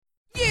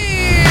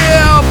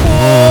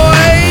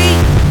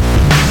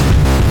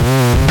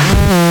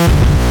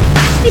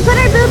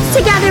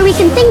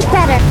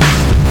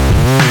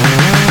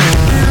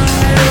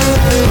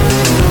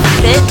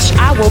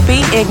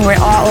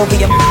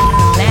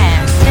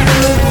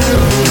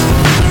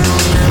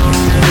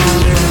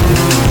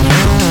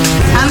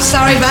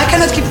sorry, but I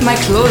cannot keep my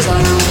clothes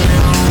on.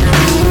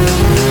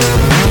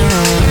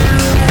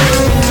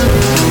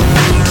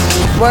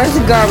 Where's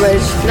the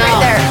garbage? No. Right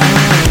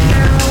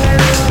there.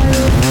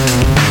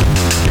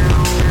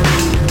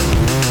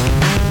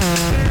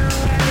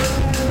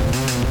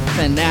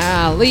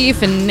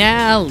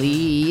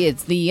 Finale.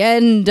 It's the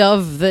end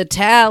of the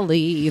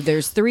tally.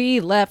 There's 3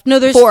 left. No,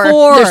 there's Four.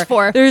 4. There's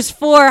four. There's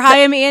 4.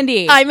 Hi, I'm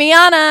Andy. I'm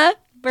Iana.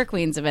 We're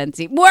Queens of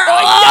NC. We're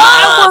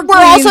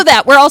also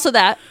that. We're also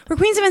that. We're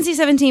Queens of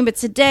NC-17, but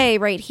today,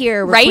 right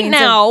here, we're Right Queens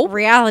now. of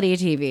reality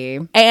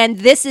TV. And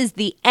this is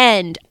the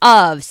end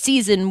of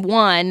season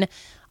 1.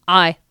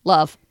 I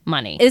love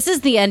money. This is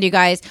the end, you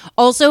guys.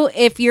 Also,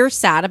 if you're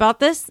sad about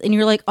this and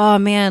you're like, oh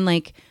man,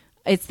 like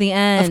it's the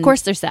end. Of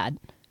course they're sad.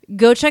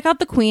 Go check out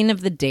the Queen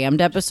of the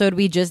Damned episode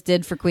we just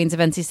did for Queens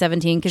of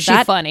NC-17 because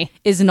that funny.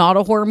 is not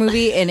a horror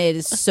movie and it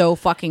is so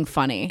fucking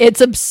funny.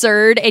 It's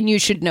absurd and you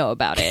should know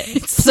about it.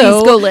 Please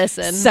so go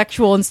listen.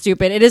 Sexual and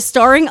stupid. It is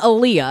starring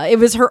Aaliyah. It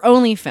was her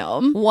only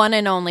film. One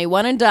and only,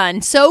 one and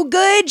done. So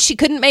good, she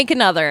couldn't make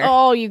another.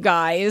 Oh, you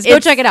guys. Go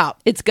check it out.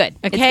 It's good.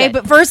 Okay, It's good.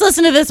 but first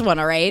listen to this one,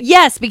 all right?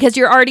 Yes, because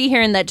you're already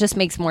hearing that just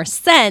makes more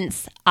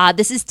sense.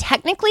 This is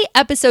technically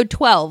episode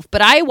 12,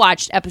 but I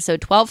watched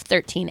episode 12,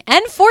 13,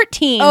 and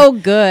 14. Oh,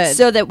 good.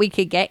 So that we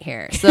could get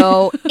here.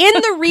 So in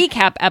the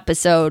recap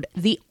episode,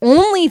 the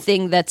only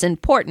thing that's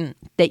important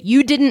that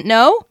you didn't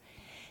know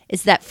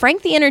is that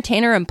Frank the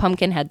Entertainer and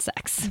Pumpkin had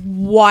sex.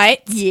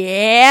 What?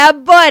 Yeah,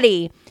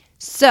 buddy.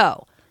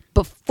 So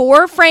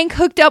before Frank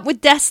hooked up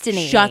with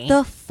Destiny. Shut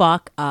the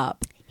fuck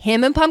up.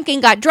 Him and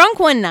Pumpkin got drunk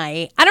one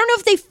night. I don't know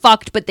if they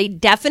fucked, but they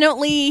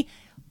definitely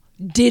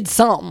did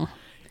something.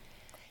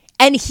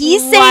 And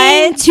he's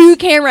saying to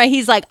camera,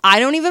 he's like, I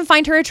don't even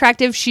find her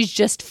attractive. She's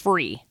just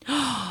free.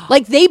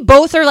 Like, they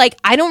both are like,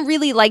 I don't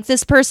really like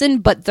this person,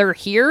 but they're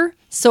here,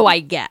 so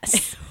I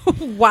guess.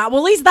 Wow. Well,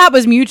 at least that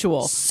was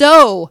mutual.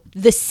 So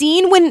the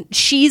scene when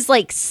she's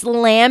like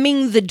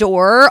slamming the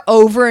door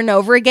over and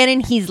over again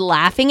and he's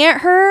laughing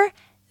at her,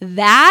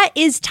 that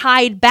is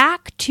tied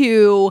back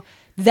to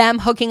them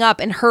hooking up,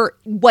 and her,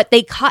 what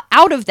they cut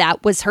out of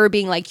that was her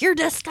being like, you're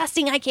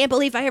disgusting, I can't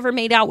believe I ever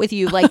made out with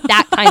you, like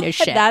that kind of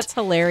shit. That's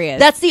hilarious.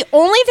 That's the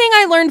only thing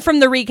I learned from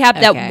the recap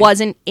Okay. that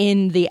wasn't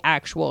in the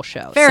actual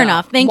show. fair So,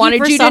 enough. Thank wanted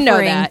you for to know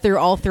suffering that. through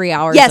all 3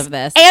 hours Yes, of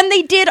this. and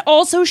they did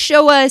also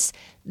show us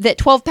that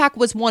 12 pack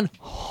was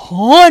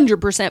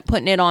 100%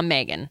 putting it on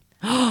Megan.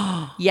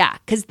 Yeah,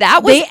 because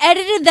that was... They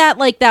edited that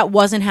like that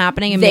wasn't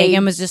happening and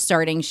Megan was just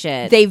starting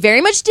shit. They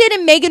very much did,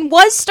 and Megan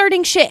was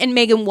starting shit, and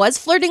Megan was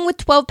flirting with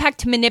 12 pack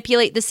to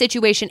manipulate the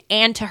situation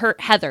and to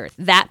hurt Heather.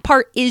 That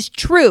part is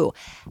true.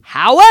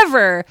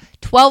 However,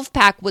 12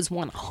 pack was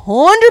 100%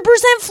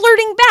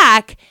 flirting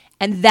back,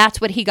 and that's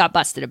what he got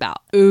busted about.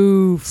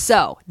 Oof.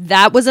 So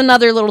that was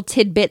another little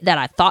tidbit that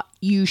I thought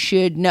you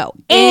should know.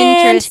 And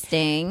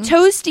Interesting.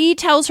 Toasty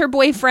tells her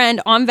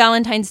boyfriend on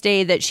Valentine's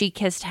Day that she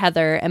kissed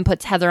Heather and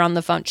puts Heather on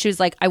the phone. She was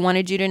like, I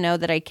wanted you to know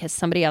that I kissed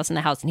somebody else in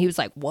the house. And he was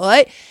like,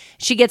 what?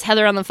 She gets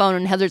Heather on the phone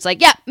and Heather's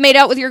like, yeah, made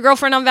out with your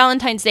girlfriend on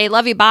Valentine's Day.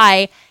 Love you,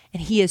 bye.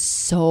 And he is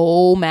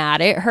so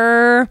mad at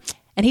her.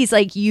 And he's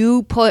like,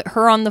 you put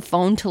her on the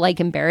phone to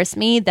like embarrass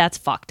me? That's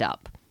fucked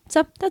up.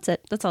 So that's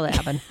it. That's all that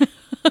happened.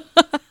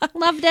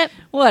 Loved it.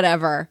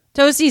 Whatever.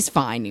 Toasty's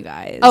fine, you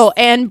guys. Oh,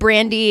 and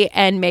Brandy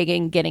and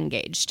Megan get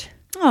engaged.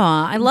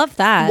 Aw, I love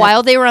that.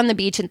 While they were on the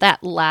beach at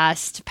that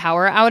last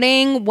power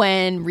outing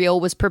when Real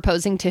was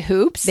proposing to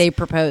Hoopz. they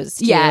proposed.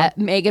 to Yeah,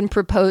 you. Megan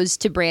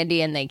proposed to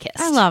Brandy and they kissed.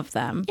 I love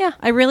them. Yeah.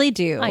 I really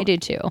do. I do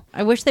too.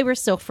 I wish they were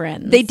still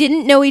friends. They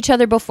didn't know each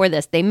other before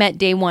this. They met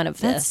day one of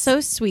this. That's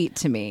so sweet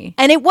to me.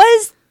 And it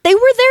was, they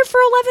were there for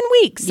 11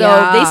 weeks. So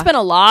Yeah. they spent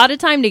a lot of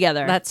time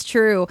together. That's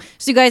true.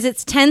 So, you guys,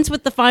 it's tense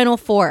with the final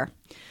 4.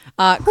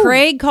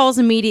 Craig calls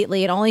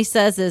immediately, and all he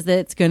says is that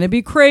it's going to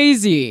be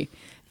crazy.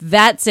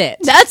 That's it.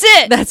 That's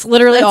it. That's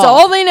literally That's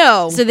all they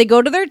know. So they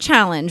go to their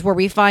challenge where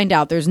we find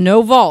out there's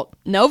no vault.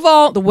 No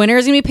vault. The winner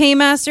is going to be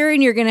Paymaster,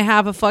 and you're going to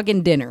have a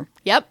fucking dinner.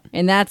 Yep.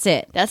 And that's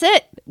it. That's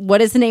it.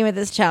 What is the name of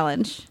this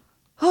challenge?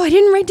 Oh, I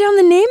didn't write down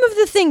the name of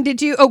the thing.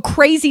 Did you? Oh,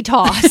 Crazy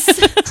Toss.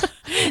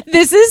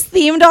 This is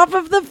themed off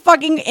of the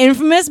fucking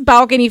infamous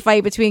balcony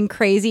fight between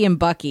Crazy and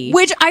Bucky.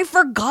 Which I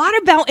forgot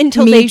about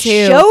until Me they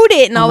too. showed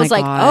it. And Oh I my was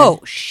like, God.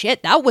 oh,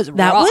 shit, that was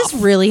That rough. was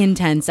really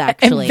intense,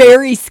 actually. And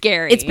very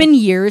scary. It's been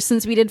years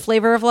since we did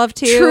Flavor of Love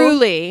 2.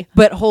 Truly.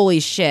 But holy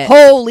shit.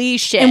 Holy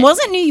shit. And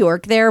wasn't New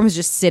York there and was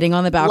just sitting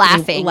on the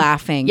balcony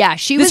laughing? Yeah,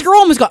 This girl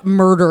almost got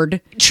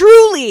murdered.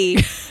 Truly.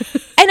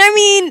 And I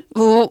mean,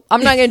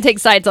 I'm not going to take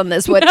sides on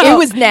this one. No. It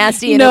was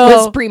nasty and No. it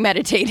was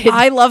premeditated.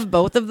 I love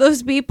both of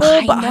those people,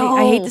 but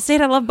I hate to say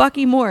it, I love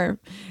Bucky more.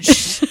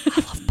 I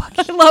love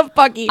Bucky. I love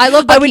Bucky. I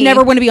love I would Bucky.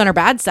 never want to be on her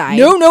bad side.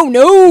 No.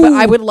 But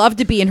I would love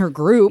to be in her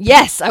group.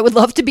 Yes, I would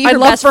love to be I'd her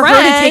love best for friend.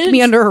 her to take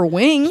me under her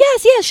wing.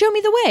 Yes, show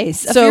me the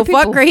ways. of So your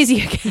fuck people.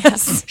 Crazy, I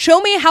guess.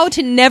 Show me how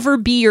to never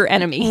be your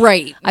enemy.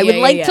 Right. I would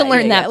like to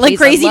learn that. Like please.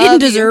 Crazy I didn't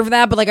love you. deserve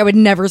that, but like I would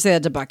never say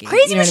that to Bucky.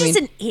 Crazy You know was what I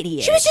just mean? an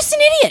idiot. She was just an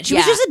idiot. She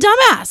was Yeah. just a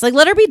dumbass. Like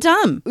let her be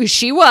dumb.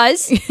 She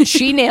was.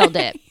 She nailed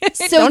it.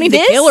 So Don't need to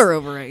this, kill her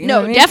over it. You know no,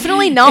 what I mean?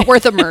 definitely not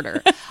worth a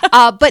murder.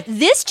 But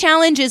this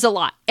challenge is a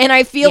lot. And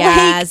I feel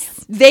Yes.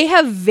 like they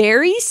have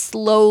very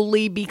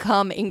slowly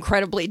become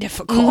incredibly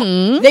difficult.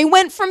 Mm-hmm. They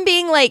went from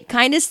being like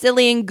kind of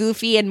silly and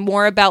goofy and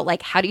more about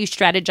like how do you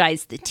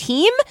strategize the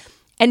team?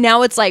 And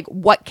now it's like,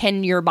 what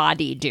can your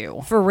body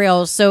do? For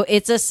real. So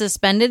it's a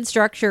suspended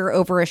structure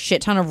over a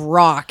shit ton of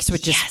rocks,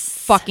 which is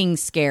fucking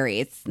scary.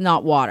 It's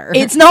not water.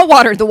 It's not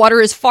water. The water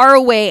is far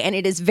away and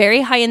it is very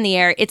high in the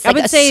air. It's like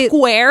would a say-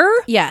 square.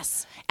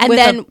 yes. And with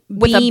then a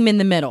with a beam in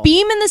the middle.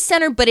 Beam in the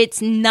center, but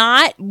it's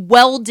not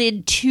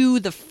welded to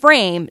the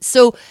frame.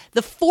 So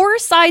the four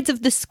sides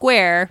of the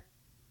square,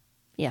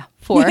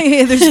 four.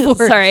 There's four.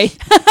 Sorry,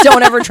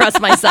 don't ever trust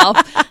myself.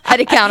 Had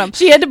to count them.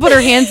 She had to put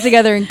her hands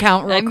together and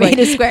count real I quick. made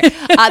a square.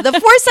 The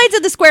four sides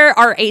of the square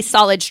are a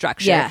solid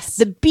structure. Yes.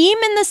 The beam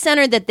in the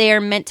center that they are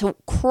meant to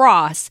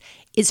cross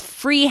is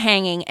free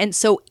hanging, and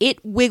so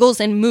it wiggles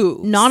and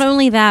moves. Not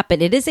only that,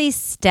 but it is a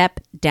step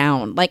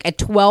down, like a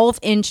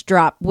 12-inch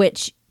drop,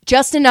 which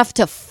just enough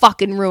to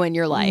fucking ruin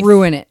your life.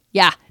 ruin it.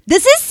 Yeah.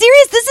 This is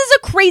serious. This is a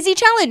crazy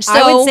challenge. So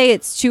I would say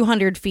it's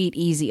 200 feet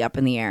easy up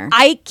in the air.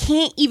 I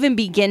can't even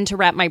begin to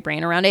wrap my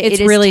brain around it. It's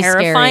It is really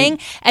terrifying.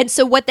 And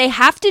so what they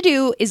have to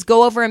do is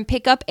go over and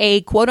pick up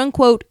a quote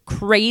unquote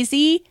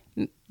crazy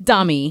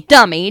Dummy.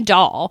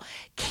 doll,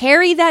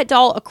 carry that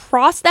doll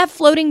across that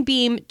floating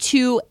beam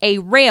to a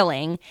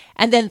railing,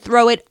 and then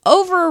throw it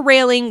over a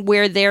railing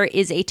where there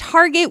is a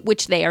target,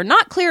 which they are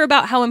not clear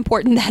about how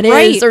important that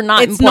is or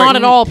not It's important. not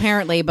at all,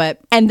 apparently, but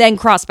And then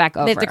cross back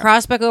over. they have to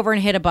cross back over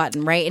and hit a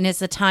button, right? And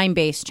it's a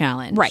time-based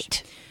challenge.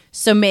 Right.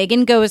 So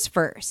Megan goes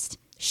first.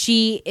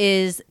 She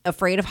is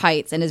afraid of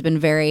heights and has been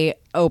very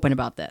open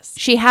about this.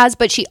 She has,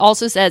 but she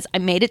also says, I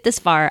made it this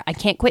far. I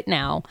can't quit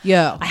now.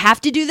 Yo. I have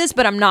to do this,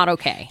 but I'm not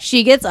okay.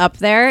 She gets up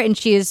there and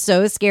she is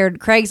so scared.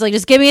 Craig's like,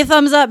 just give me a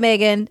thumbs up,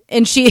 Megan.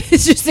 And she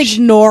is just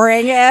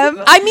ignoring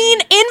him. I mean,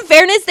 in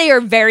fairness, they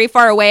are very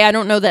far away. I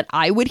don't know that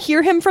I would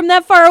hear him from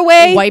that far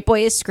away. White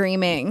boy is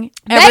screaming.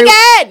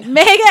 Megan!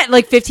 Megan!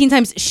 Like 15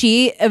 times.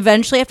 She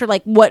eventually, after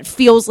like what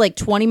feels like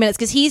 20 minutes,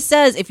 because he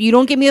says, if you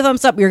don't give me a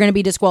thumbs up, you're going to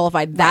be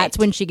disqualified. That's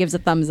when she gives a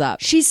thumbs up.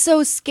 She's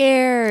so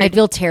scared. I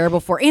feel terrible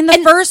for her. And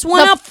the first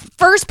one the up.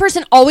 first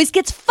person always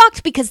gets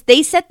fucked because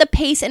they set the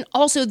pace and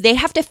also they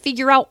have to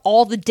figure out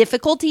all the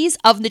difficulties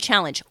of the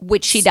challenge,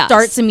 which she does.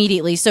 Starts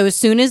immediately. So as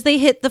soon as they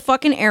hit the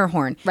fucking air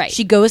horn, Right.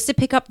 she goes to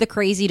pick up the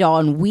crazy doll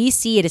and we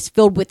see it is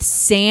filled with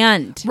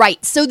sand.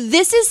 Right. So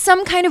this is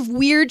some kind of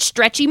weird,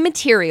 stretchy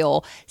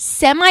material,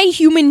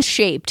 semi-human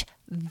shaped,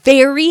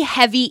 very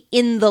heavy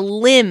in the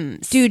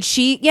limbs. Dude,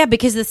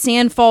 because the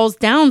sand falls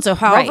down. So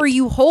however Right.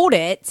 you hold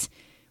it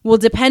will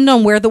depend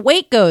on where the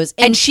weight goes.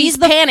 And she's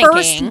the panicking.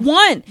 first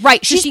one.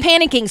 Right. So She's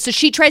panicking. So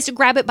she tries to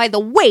grab it by the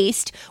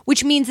waist,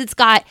 which means it's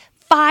got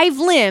 5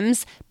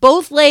 limbs,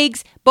 both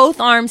legs, both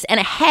arms, and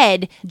a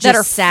head that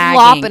are sagging.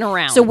 flopping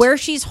around. So where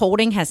she's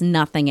holding has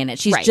nothing in it.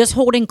 She's Right. just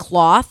holding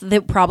cloth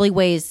that probably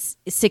weighs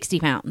 60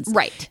 pounds.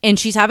 Right. And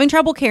she's having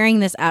trouble carrying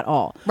this at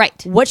all. Right.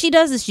 What she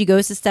does is she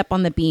goes to step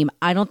on the beam.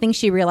 I don't think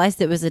she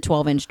realized it was a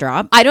 12-inch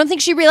drop. I don't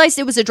think she realized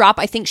it was a drop.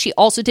 I think she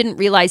also didn't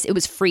realize it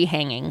was free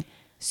hanging.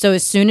 So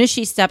as soon as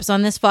she steps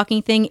on this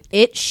fucking thing,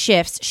 it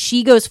shifts.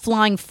 She goes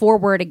flying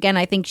forward again.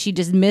 I think she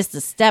just missed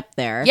a step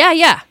there.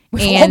 Yeah.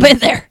 We've all And been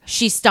there.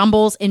 She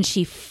stumbles and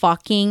she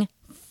fucking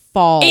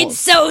falls. It's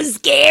so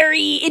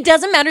scary. It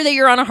doesn't matter that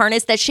you're on a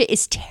harness. That shit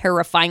is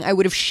terrifying. I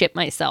would have shit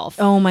myself.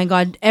 Oh my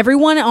god!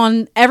 Everyone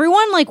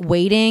like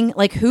waiting.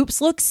 Like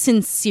Hoopz looks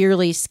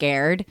sincerely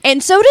scared.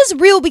 And so does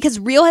Real, because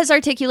Real has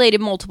articulated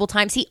multiple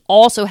times he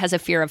also has a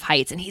fear of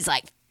heights, and he's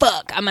like,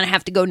 fuck, I'm gonna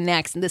have to go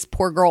next. And this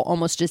poor girl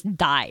almost just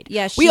died.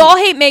 Yeah, we all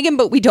hate Megan,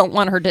 but we don't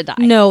want her to die.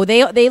 No,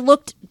 they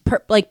looked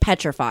like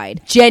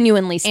petrified.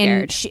 Genuinely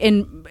scared.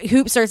 And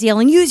Hoop starts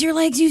yelling, use your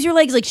legs.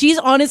 Like she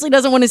honestly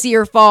doesn't want to see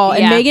her fall.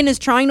 And Yeah. Megan is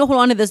trying to hold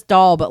on to this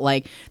doll, but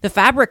like the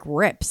fabric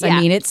rips. Yeah. I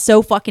mean, it's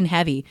so fucking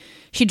heavy.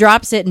 She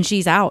drops it and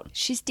she's out.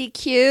 She's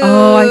DQ'd.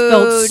 Oh, I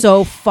felt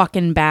so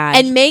fucking bad.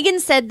 And Megan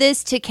said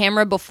this to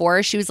camera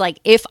before. She was like,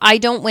 if I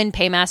don't win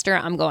Paymaster,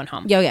 I'm going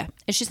home. yeah.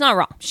 And she's not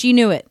wrong. She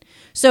knew it.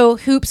 So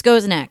Hoopz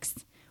goes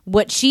next.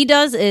 What she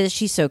does is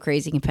she's so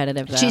crazy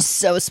competitive though. She's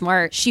so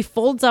smart. She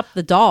folds up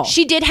the doll.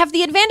 She did have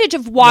the advantage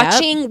of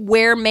watching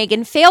where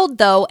Megan failed,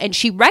 though, and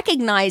she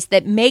recognized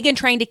that Megan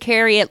trying to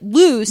carry it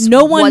loose.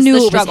 No one was knew the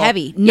it was struggle.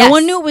 heavy. No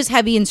one knew it was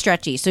heavy and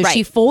stretchy. So Right.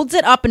 she folds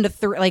it up into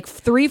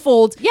three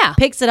folds. Yeah.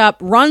 Picks it up,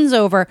 runs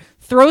over,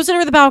 throws it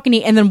over the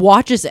balcony, and then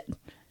watches it.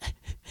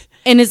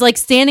 And is like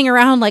standing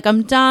around like,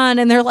 I'm done.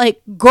 And they're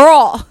like,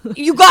 girl,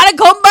 You gotta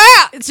come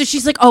back. So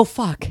she's like, oh,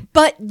 fuck.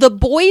 But the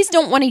boys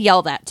don't want to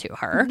yell that to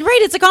her. Right,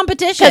 it's a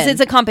competition. Because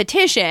it's a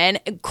competition.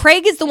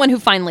 Craig is the one who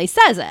finally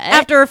says it.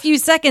 After a few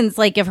seconds,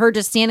 like, of her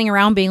just standing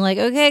around being like,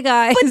 okay,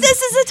 guys. But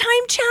this is a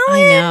time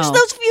challenge. I know.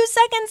 Those few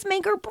seconds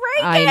make or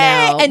break I it.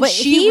 know. And but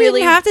she he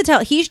really didn't have to tell.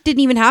 He didn't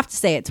even have to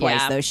say it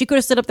twice, Yeah. though. She could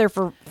have stood up there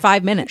for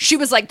 5 minutes. She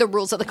was like, the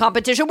rules of the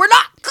competition were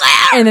not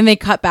clear. And then they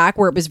cut back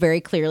where it was very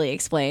clearly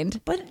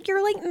explained. But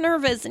you're like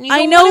nervous and you I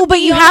don't know, wanna but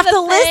be you on have the to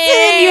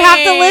listen. You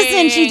have to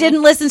listen. She thing.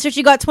 didn't listen, so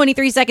she got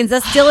 23 seconds.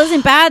 That still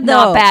isn't bad, though.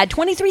 Not bad.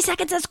 23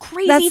 seconds, that's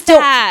crazy That's still,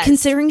 fast.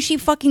 considering she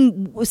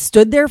fucking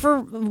stood there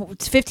for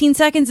 15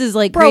 seconds is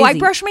like Bro, crazy. I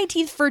brushed my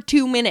teeth for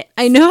 2 minutes.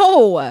 I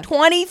know.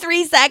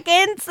 23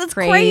 seconds? That's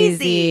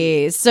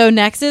crazy. So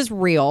next is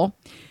Real.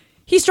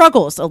 He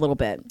struggles a little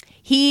bit.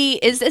 He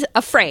is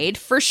afraid,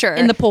 for sure.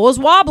 And the pole is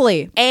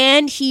wobbly.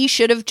 And he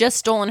should have just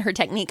stolen her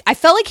technique. I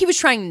felt like he was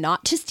trying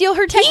not to steal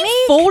her technique.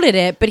 He folded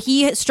it, but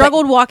he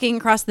struggled walking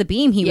across the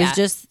beam. He Yeah. was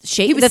just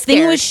shaking. He was The thing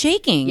scared. was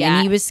shaking, Yeah.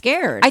 and he was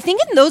scared. I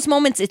think in those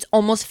moments, it's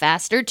almost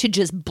faster to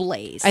just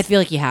blaze. I feel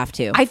like you have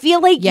to. I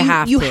feel like You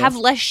have to. have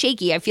less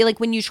shaky. I feel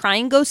like when you try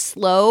and go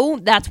slow,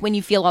 that's when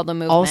you feel all the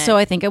movement. Also,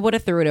 I think I would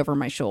have threw it over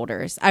my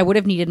shoulders. I would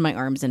have needed my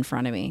arms in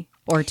front of me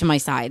or to my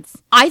sides.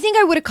 I think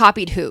I would have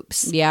copied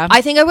Hoopz. Yeah?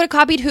 I think I would have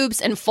copied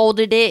Hoopz and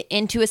folded it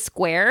into a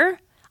square.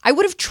 I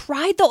would have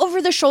tried the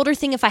over the shoulder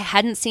thing if I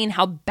hadn't seen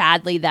how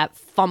badly that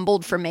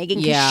fumbled for Megan.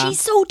 Because Yeah.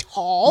 she's so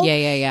tall.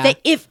 Yeah. That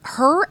if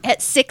her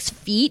at 6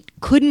 feet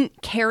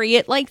couldn't carry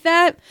it like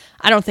that,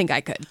 I don't think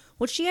I could.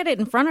 Well, she had it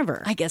in front of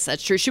her. I guess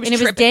that's true. She was and it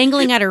was tripping.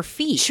 dangling at her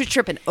feet. She was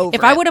tripping over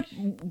If I it. would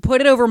have put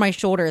it over my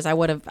shoulders, I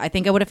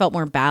think I would have felt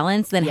more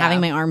balanced than Yeah.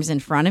 having my arms in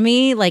front of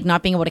me, like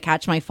not being able to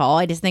catch my fall.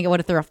 I just think it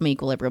would have thrown off my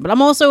equilibrium. But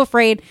I'm also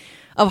afraid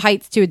of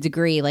heights to a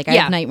degree. Like I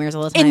have nightmares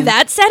all the time. In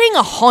that setting,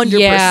 100%.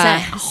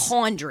 Yeah.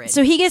 100.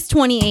 So he gets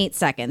 28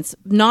 seconds.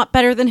 Not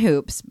better than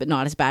Hoopz, but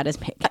not as bad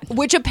as Megan.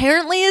 Which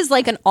apparently is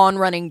like an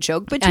on-running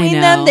joke between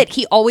know. them that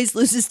he always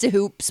loses to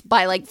Hoopz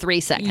by like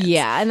 3 seconds.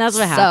 Yeah, and that's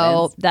what So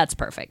happens. that's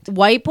perfect.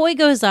 White boy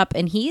goes up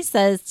and he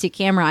says to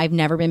camera, I've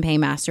never been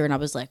paymaster. And I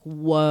was like,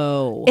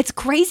 whoa. It's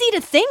crazy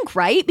to think,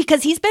 right?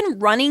 Because he's been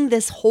running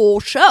this whole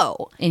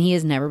show. And he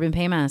has never been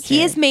paymaster. He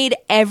has made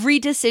every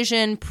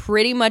decision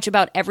pretty much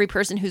about every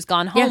person who's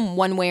gone home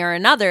one way or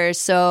another.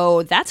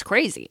 So that's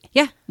crazy.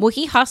 Yeah. Well,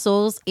 he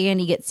hustles and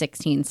he gets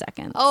 16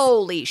 seconds.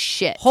 Holy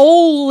shit.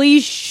 Holy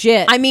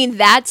shit. I mean,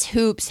 that's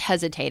Hoopz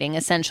hesitating,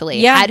 essentially.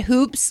 Yeah. Had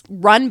Hoopz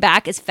run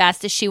back as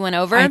fast as she went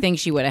over, I think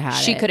she would have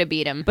had it. she could have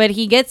beat him. But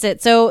he gets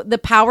it. So the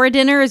power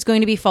dinner is going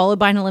to be followed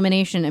by an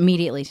elimination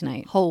immediately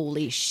tonight.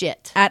 Holy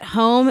shit. At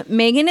home,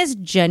 Megan is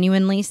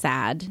genuinely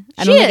sad.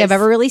 I She don't think is. I've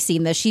ever really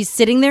seen this. She's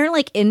sitting there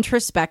like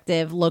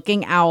introspective,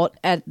 looking out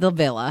at the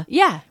villa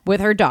Yeah. with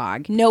her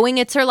dog. Knowing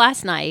it's her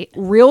last night.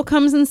 Real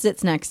comes and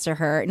sits next to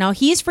her. Now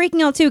he's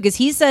freaking out too because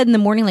he said in the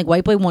morning, like,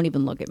 white boy won't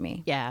even look at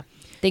me. Yeah.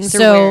 Things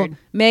So are weird.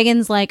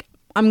 Megan's like,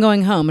 I'm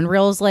going home. And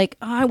Real's like,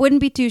 oh, I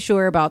wouldn't be too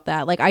sure about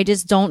that. Like, I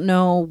just don't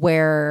know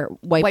where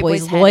White White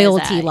Boy's Boy's head is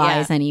loyalty at,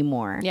 lies yeah.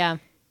 anymore. Yeah.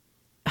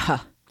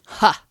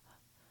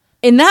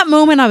 In that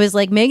moment, I was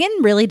like, Megan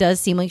really does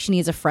seem like she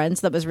needs a friend.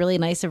 So that was really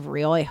nice of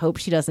Real. I hope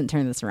she doesn't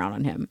turn this around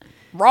on him.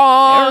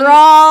 Wrong.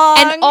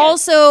 And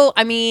also,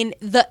 I mean,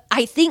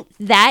 I think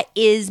that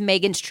is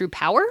Megan's true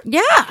power.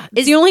 Yeah.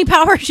 It's the only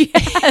power she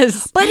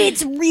has. But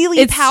it's really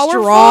It's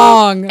powerful.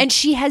 strong. And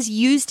she has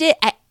used it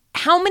at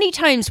how many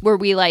times were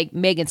we like,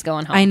 Megan's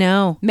going home? I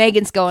know.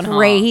 Megan's going home.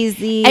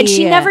 Crazy. And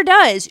she never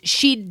does.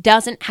 She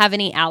doesn't have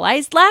any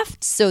allies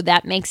left. So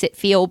that makes it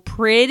feel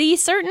pretty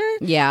certain.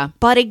 Yeah.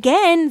 But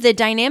again, the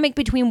dynamic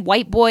between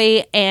White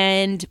Boy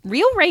and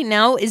Real right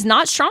now is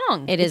not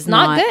strong. It's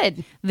not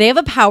good. They have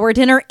a power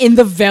dinner in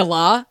the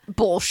villa.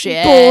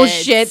 Bullshit.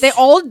 They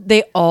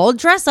all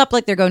dress up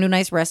like they're going to a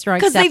nice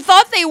restaurant. Because except they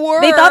thought they were.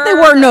 They thought they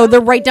were. No,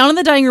 they're right down in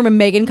the dining room and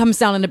Megan comes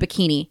down in a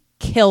bikini.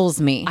 Kills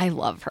me. I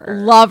love her.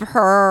 Love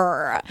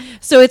her.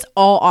 So it's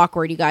all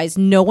awkward, you guys.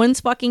 No one's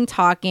fucking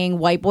talking.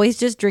 White boy's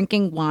just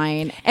drinking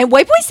wine. And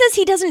White Boy says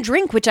he doesn't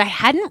drink, which I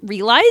hadn't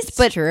realized,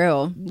 but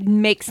True.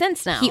 makes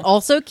sense now. He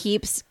also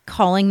keeps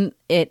calling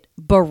it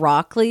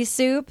broccoli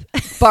soup.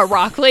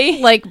 Broccoli?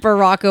 Like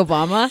Barack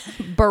Obama.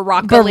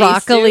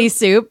 Broccoli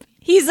soup.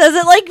 He says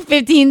it like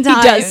 15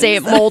 times. He does say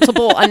it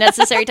multiple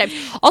unnecessary times.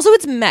 Also,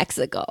 it's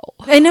Mexico.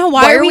 I know.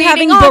 Why are we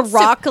having eating hot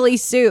broccoli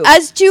soup?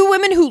 As two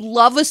women who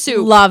love a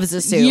soup. Loves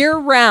a soup. Year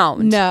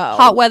round. No.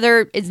 Hot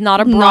weather is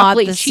not a Not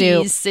broccoli the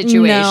cheese soup.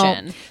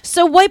 situation. No.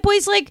 So White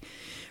Boy's like,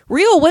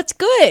 Real, what's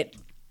good?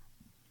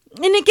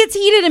 And it gets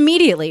heated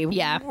immediately.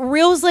 Yeah.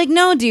 Real's like,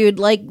 no, dude,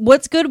 like,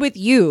 what's good with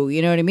you?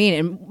 You know what I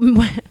mean?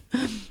 And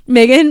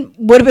Megan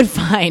would have been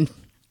fine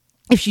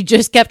if she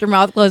just kept her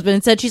mouth closed, but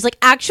instead she's like,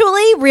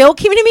 actually, Real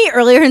came to me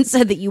earlier and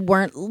said that you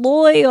weren't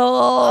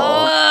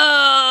loyal.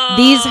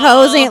 These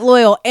hoes ain't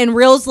loyal. And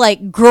Real's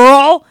like,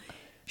 girl,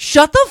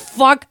 shut the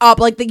fuck up.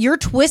 Like, you're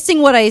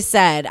twisting what I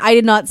said. I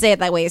did not say it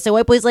that way. So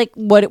White Boy's like,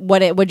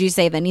 what'd you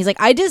say then? He's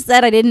like, I just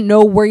said I didn't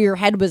know where your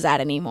head was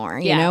at anymore,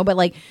 you know? But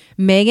like,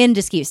 Megan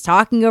just keeps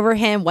talking over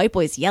him. White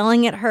Boy's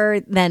yelling at her.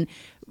 Then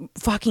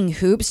fucking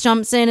Hoopz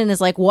jumps in and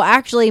is like, well,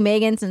 actually,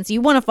 Megan, since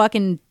you want to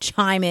fucking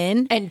chime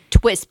in and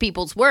twist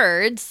people's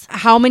words,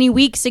 how many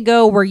weeks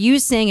ago were you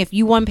saying if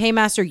you won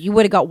Paymaster, you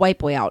would have got White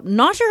Boy out?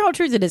 Not sure how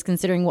true it is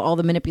considering what all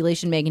the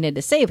manipulation Megan did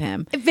to save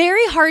him.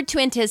 very hard to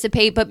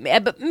anticipate, but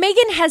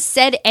Megan has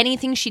said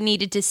anything she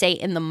needed to say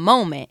in the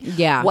moment.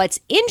 Yeah. What's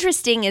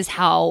interesting is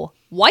how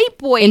White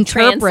Boy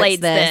Interprets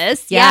translates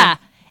this. Yeah.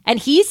 And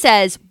he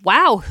says,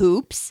 wow,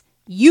 Hoopz,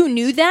 you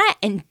knew that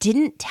and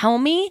didn't tell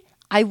me?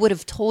 I would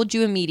have told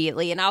you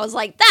immediately. And I was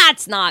like,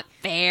 that's not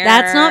fair.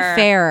 That's not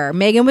fair.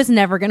 Megan was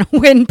never going to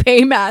win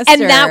Paymaster.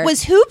 And that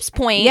was Hoop's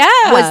point. Yeah.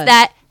 Was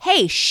that,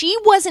 hey, she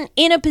wasn't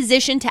in a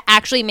position to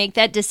actually make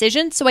that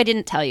decision, so I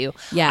didn't tell you.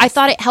 Yes. I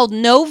thought it held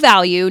no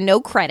value, no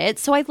credit,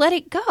 so I let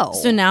it go.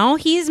 So now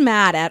he's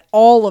mad at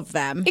all of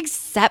them.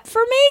 Except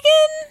for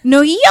Megan?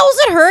 No, he yells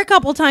at her a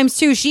couple times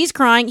too. She's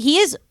crying. He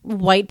is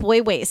White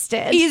Boy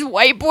wasted. He's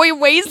White Boy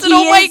wasted. He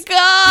Oh my is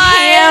God.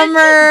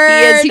 hammered.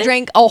 He is. He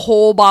drank a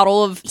whole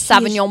bottle of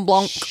Sauvignon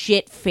Blanc.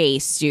 Shit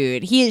face,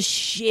 dude. He is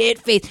shit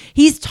face.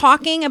 He's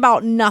talking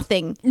about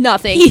nothing.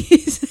 Nothing.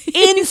 He's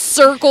In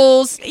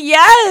circles.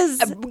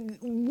 yes.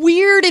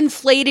 Weird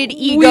inflated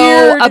ego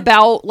Weird.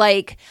 about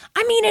like,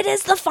 I mean, it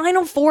is the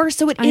Final Four,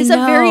 so it I is a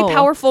very know.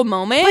 powerful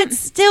moment. But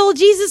still,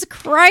 Jesus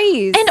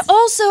Christ. And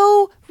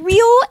also,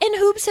 Real and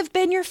Hoopz have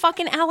been your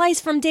fucking allies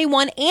from day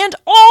one. And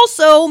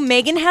also,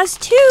 Megan has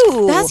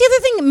too. that's the other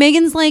thing.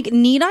 Megan's like,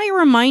 need I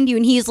remind you?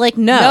 And he's like,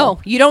 No,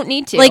 you don't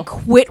need to. Like,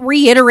 quit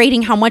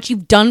reiterating how much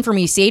you've done for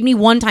me. Saved me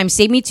one time,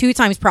 saved me two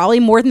times, probably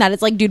more than that.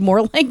 It's like, dude,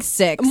 more like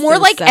six. More or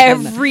like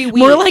seven. every week.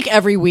 More like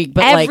every week.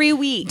 But Every like,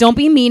 week. Don't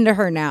be mean to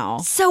her now.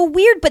 so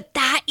weird, but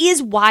that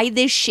is why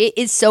this shit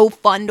is so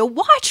fun to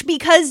watch,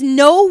 because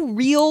no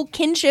real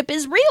kinship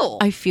is real.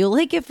 I feel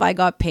like if I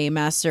got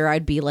Paymaster,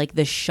 I'd be like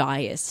the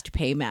shyest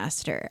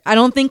Paymaster. I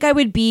don't think I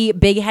would be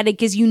big headed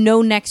because you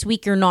know next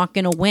week you're not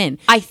going to win.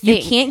 I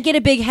think. You can't get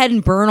a big head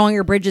and burn all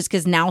your bridges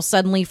because now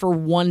suddenly for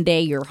one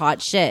day you're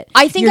hot shit.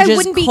 I think You're I just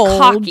wouldn't be cold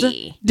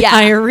cocky. Yeah.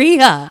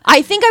 Diarrhea.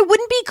 I think I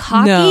wouldn't be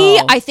cocky.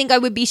 No. I think I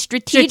would be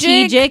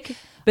strategic.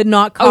 But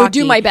not I cocky. would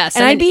do my best.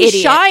 And I'm I'd an be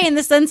idiot. shy in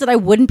the sense that I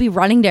wouldn't be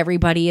running to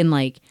everybody and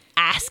like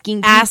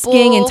asking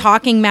and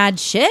talking mad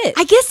shit.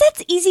 I guess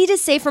that's easy to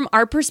say from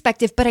our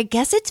perspective, but I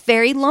guess it's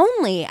very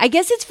lonely. I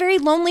guess it's very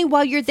lonely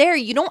while you're there.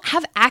 You don't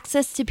have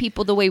access to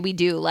people the way we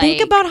do. Like,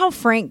 Think about how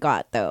Frank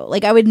got though.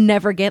 Like I would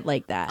never get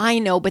like that. I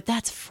know, but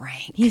that's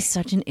Frank. He's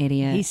such an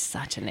idiot. He's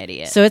such an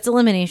idiot. So it's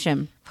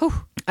elimination. Whew.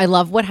 I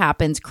love what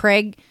happens.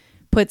 Craig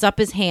puts up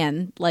his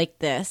hand like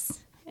this,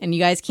 and you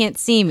guys can't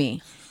see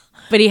me,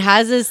 but he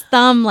has his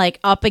thumb like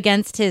up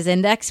against his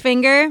index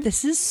finger.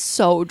 This is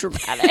so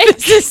dramatic.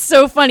 This is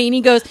so funny. And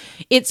he goes,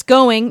 it's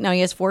going. Now he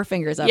has four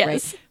fingers up, Yes.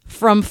 right?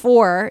 From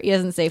 4. He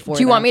doesn't say 4.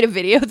 Do you want me to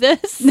video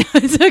this? No,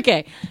 it's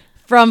okay.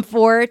 From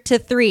 4 to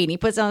 3. And he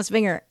puts down his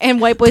finger. And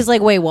White Boy's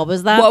like, wait, what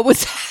was that? What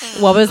was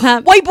What was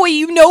that? White Boy,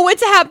 you know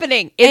what's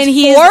happening. It's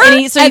and 4, and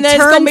he then it's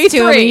gonna turns be to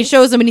him and 3. he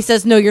shows him and he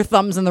says, no, your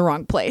thumb's in the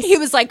wrong place. He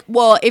was like,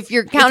 well, if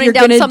you're If counting you're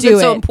down gonna something do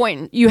so it,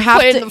 important, you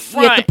have put it to in the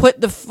you have to front. put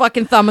the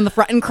fucking thumb in the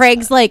front. And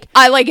Craig's like,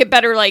 I like it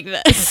better like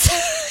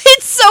this.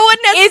 It's so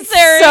it's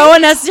unnecessary. so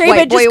unnecessary, White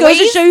but it just boy goes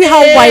to show you how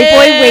wasted. White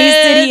Boy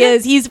wasted he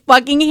is. He's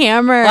fucking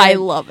hammered. I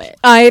love it.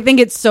 I think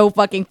it's so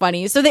fucking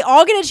funny. So they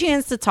all get a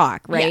chance to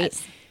talk, right?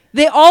 Yes.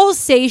 They all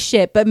say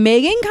shit, but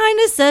Megan kind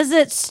of says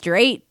it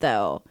straight,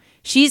 though.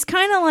 She's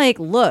kind of like,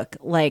 look,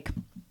 like,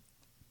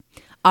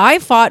 I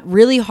fought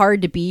really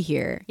hard to be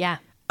here. Yeah.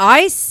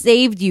 I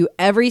saved you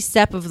every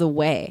step of the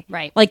way.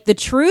 Right. Like, the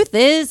truth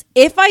is,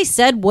 if I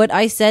said what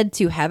I said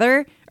to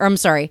Heather, or I'm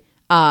sorry,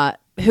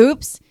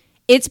 Hoopz,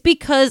 it's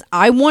because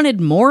I wanted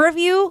more of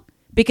you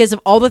because of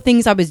all the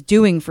things I was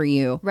doing for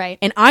you. Right.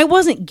 And I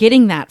wasn't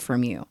getting that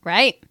from you.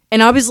 Right.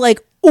 And I was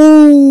like,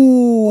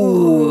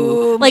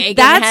 ooh. Like, Megan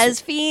that's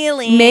has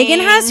feelings. Megan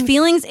has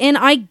feelings, and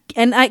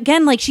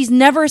again, like, she's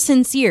never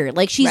sincere.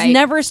 Like, she's Right.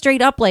 never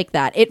straight up like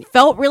that. It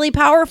felt really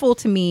powerful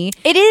to me.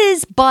 It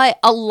is, but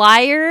a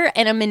liar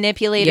and a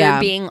manipulator Yeah.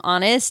 being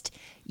honest,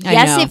 I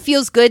yes, know. it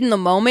feels good in the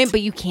moment,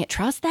 but you can't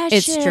trust that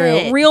It's shit.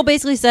 true. Real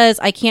basically says,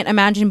 I can't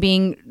imagine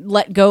being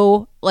let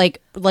go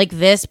like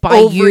this by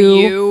Over you.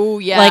 you,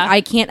 yeah. Like,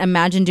 I can't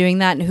imagine doing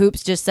that. And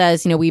Hoopz just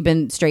says, we've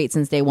been straight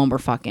since day one. We're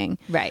fucking.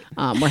 Right.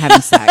 We're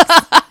having sex.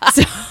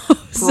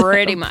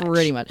 Pretty much.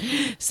 Pretty much.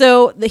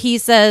 So he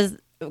says,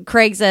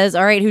 Craig says,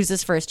 all right, who's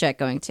this first check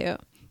going to?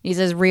 He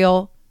says,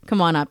 Real,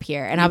 come on up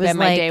here. And I was Been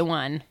my like, day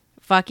one.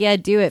 fuck yeah,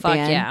 do it, Fuck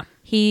man. yeah.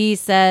 He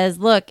says,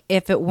 look,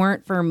 if it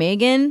weren't for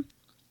Megan,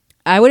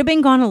 I would have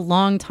been gone a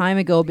long time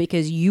ago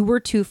because you were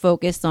too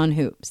focused on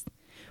Hoopz.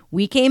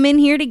 We came in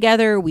here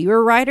together. We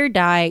were ride or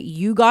die.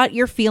 You got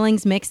your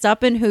feelings mixed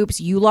up in Hoopz.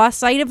 You lost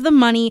sight of the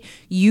money.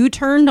 You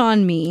turned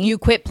on me. You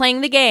quit playing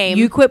the game.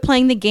 You quit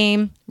playing the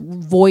game.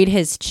 Void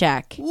his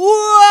check.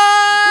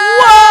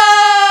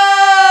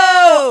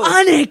 Whoa!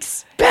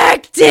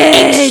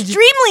 Unexpected.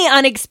 Extremely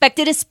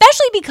unexpected,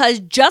 especially because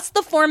just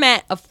the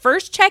format of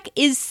first check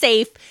is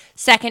safe,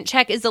 second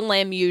check is a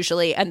limb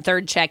usually, and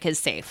third check is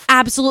safe.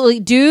 Absolutely.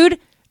 Dude,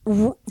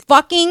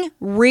 fucking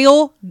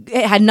real.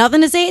 It had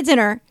nothing to say at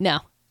dinner. No.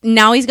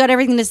 Now he's got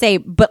everything to say.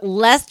 But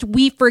lest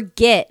we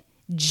forget,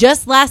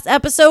 just last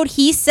episode,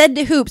 he said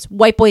to Hoopz,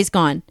 white boy's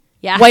gone.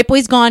 Yeah. White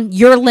boy's gone.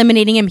 You're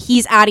eliminating him.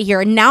 He's out of here.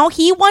 And now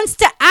he wants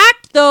to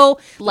act, though,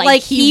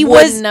 like he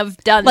wouldn't have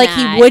done like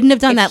that. he wouldn't have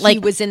done if that. Like he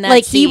was in that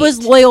like seat. he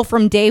was loyal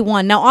from day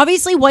one. Now,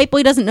 obviously, white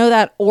boy doesn't know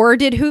that, or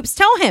did Hoopz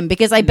tell him?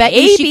 Because I bet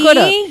you she Maybe, could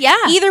have. yeah.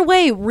 Either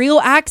way, Real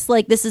acts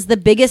like this is the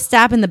biggest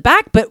stab in the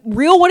back, but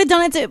Real would have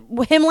done it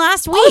to him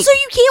last week. Also,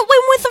 you can't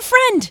win with a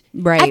friend.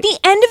 Right. At the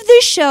end of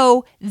this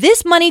show,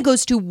 this money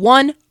goes to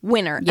one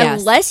winner. Yes.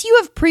 Unless you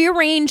have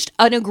prearranged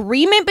an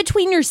agreement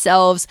between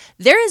yourselves,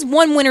 there is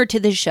one winner to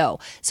this show.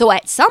 So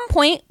at some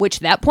point, which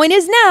that point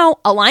is now,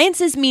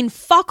 alliances mean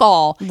fuck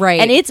all. Right.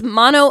 And it's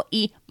mano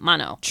y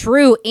mano.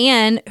 True.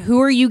 And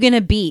who are you going to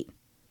beat?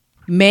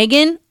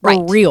 Megan or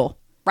Right. Real?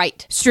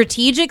 Right.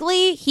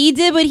 Strategically, he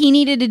did what he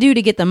needed to do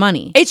to get the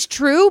money. It's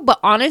true, but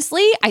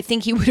honestly, I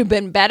think he would have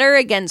been better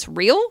against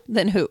Real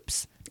than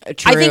Hoopz.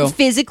 True. I think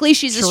physically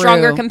she's a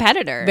stronger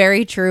competitor.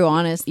 Very true,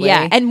 honestly.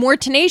 Yeah, and more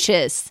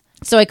tenacious.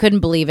 So I couldn't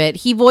believe it.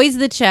 He voids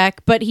the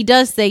check, but he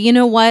does say, you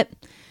know what?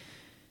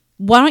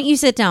 Why don't you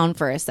sit down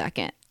for a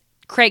second?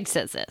 Craig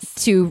says this.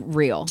 To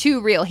Real. Too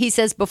real. He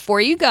says,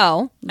 before you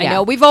go, I Yeah.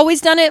 know we've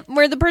always done it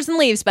where the person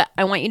leaves, but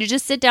I want you to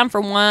just sit down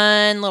for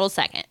one little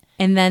second.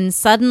 And then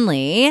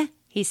suddenly,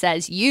 He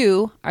says,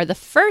 you are the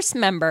first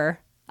member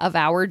of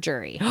our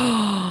jury.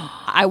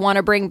 I want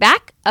to bring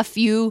back a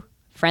few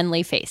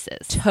friendly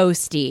faces.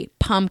 Toasty,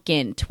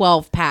 Pumpkin,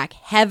 12-pack,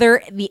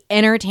 Heather, the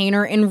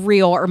entertainer, and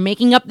Real are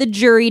making up the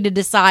jury to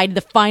decide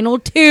the final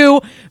two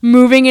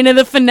moving into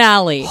the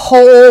finale.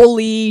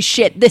 Holy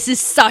shit. This is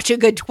such a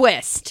good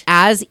twist.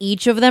 As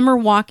each of them are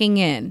walking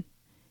in,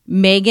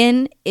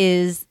 Megan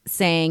is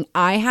saying,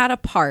 I had a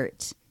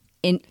part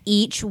in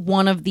each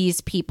one of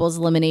these people's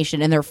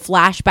elimination, and they're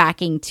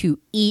flashbacking to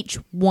each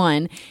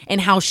one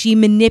and how she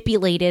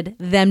manipulated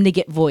them to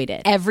get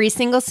voided. Every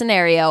single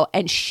scenario,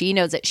 and she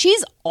knows it.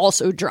 She's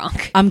also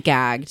drunk. I'm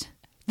gagged.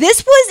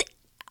 This was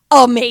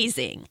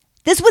amazing.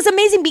 This was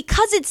amazing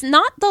because it's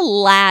not the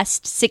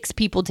last 6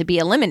 people to be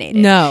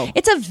eliminated. No.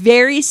 It's a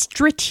very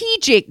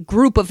strategic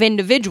group of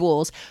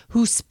individuals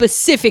who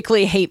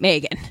specifically hate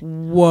Megan.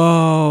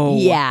 Whoa.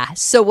 Yeah.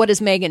 So what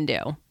does Megan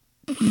do?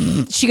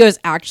 She goes,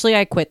 actually,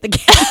 I quit the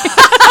game.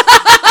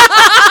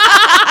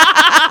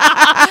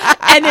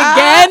 And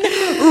again,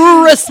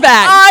 respect.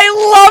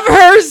 I love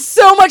her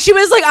so much. She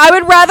was like, I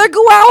would rather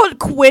go out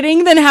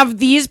quitting than have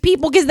these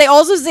people, because they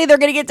also say they're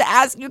going to get to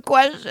ask you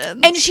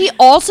questions. And she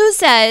also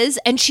says,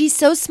 and she's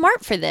so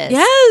smart for this.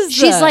 Yes.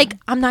 She's like,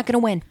 I'm not going to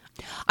win.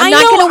 I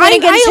not know, going to win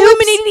against I Hoopz.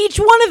 eliminated each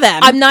one of them.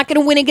 I'm not going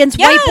to win against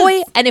Yes.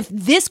 White Boy. And if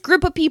this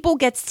group of people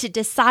gets to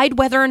decide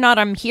whether or not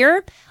I'm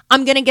here,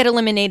 I'm going to get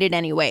eliminated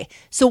anyway.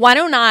 So why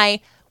don't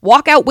I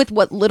walk out with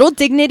what little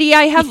dignity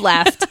I have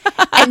left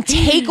and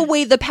take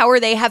away the power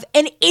they have?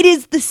 And it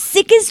is the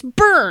sickest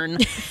burn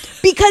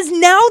because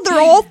now they're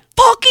all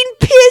fucking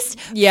pissed.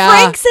 Yeah.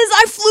 Frank says,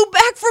 I flew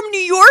back from New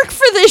York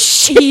for this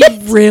shit. He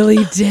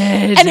really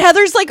did. And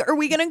Heather's like, are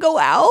we going to go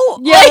out?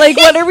 yeah, like,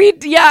 what are we?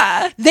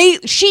 Yeah.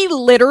 She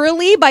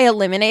literally, by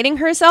eliminating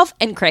herself,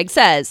 and Craig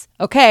says,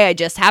 okay, I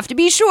just have to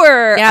be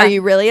sure. Yeah. Are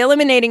you really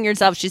eliminating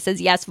yourself? She says,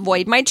 yes,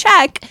 void my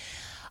check.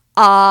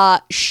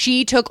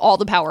 She took all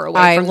the power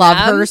away I from love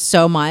them. her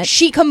so much.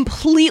 She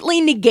completely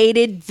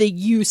negated the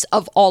use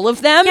of all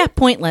of them. Yeah,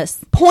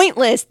 pointless.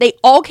 Pointless. They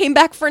all came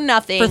back for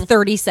nothing. For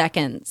 30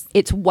 seconds.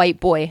 It's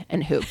White Boy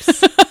and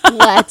Hoopz.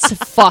 Let's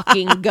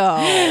fucking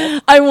go.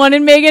 I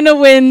wanted Megan to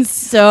win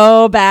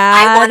so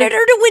bad. I wanted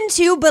her to win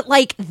too, but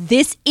like,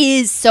 this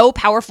is so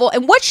powerful.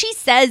 And what she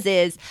says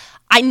is,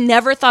 I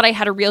never thought I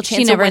had a real chance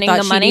She of never winning thought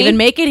the she'd money. even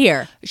make it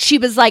here. She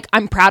was like,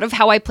 I'm proud of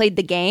how I played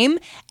the game.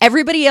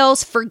 Everybody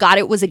else forgot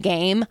it was a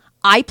game.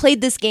 I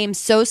played this game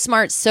so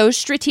smart, so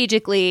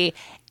strategically,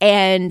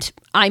 and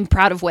I'm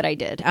proud of what I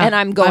did. And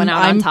I'm going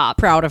out on top.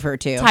 Proud of her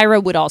too.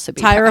 Tyra would also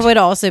be Tyra proud. would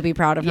also be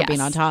proud of her Yes.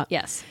 being on top.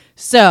 Yes.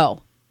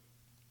 So,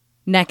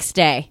 next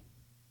day,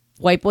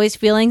 White Boy's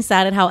feeling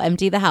sad at how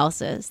empty the house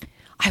is.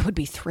 I would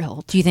be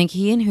thrilled. Do you think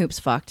he and Hoopz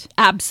fucked?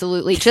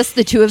 Absolutely. Just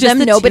the two of Just them,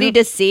 the nobody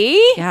two? to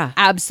see? Yeah.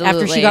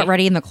 Absolutely. After she got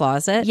ready in the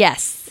closet?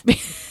 Yes.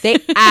 They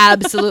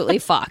absolutely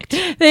fucked.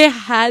 They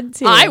had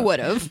to. I would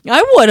have.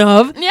 I would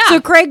have. Yeah.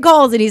 So Craig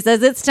calls and he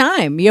says, it's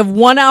time. You have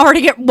 1 hour to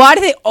get... Why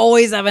do they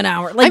always have an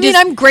hour? Like, I mean,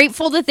 just- I'm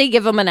grateful that they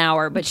give them an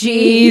hour, but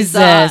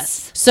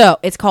Jesus. So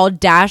it's called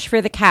Dash for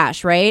the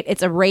Cash, right?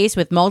 It's a race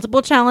with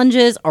multiple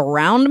challenges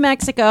around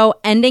Mexico,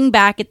 ending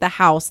back at the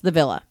house, the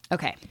villa.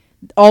 Okay.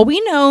 All we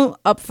know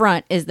up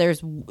front is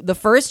there's the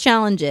first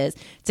challenge is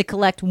to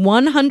collect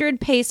 100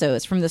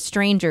 pesos from the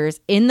strangers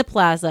in the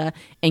plaza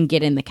and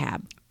get in the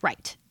cab.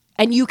 Right.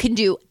 And you can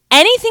do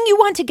anything you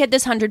want to get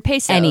this 100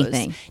 pesos.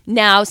 Anything.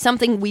 Now,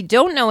 something we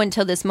don't know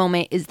until this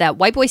moment is that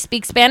White Boy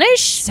speaks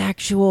Spanish.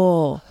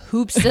 Sexual.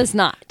 Hoopz does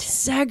not.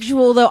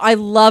 Sexual, though. I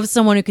love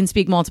someone who can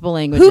speak multiple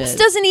languages. Hoopz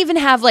doesn't even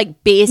have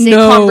like basic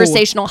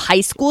conversational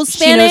high school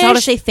Spanish. She knows how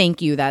to say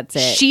thank you. That's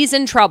it. She's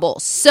in trouble.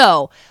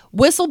 So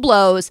whistle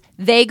blows,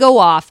 they go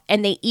off,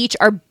 and they each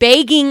are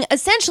begging.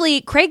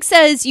 Essentially, Craig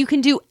says you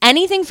can do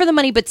anything for the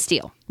money but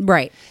steal.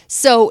 Right.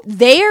 So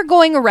they are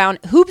going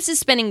around. Hoopz is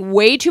spending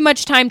way too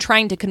much time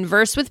trying to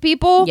converse with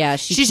people. Yeah,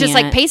 she's just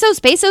like,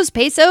 pesos, pesos,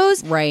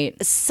 pesos. Right.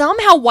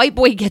 Somehow White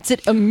Boy gets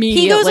it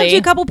immediately. He goes up to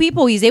a couple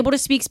people. He's able to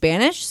speak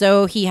Spanish,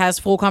 so he has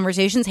full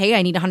conversations. Hey,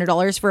 I need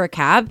 $100 for a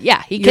cab.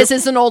 Yeah, he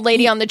kisses an old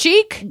lady on the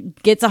cheek.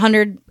 Gets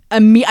 $100.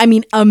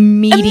 Immediately.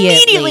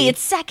 Immediately, it's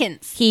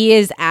seconds. He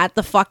is at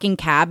the fucking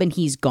cab and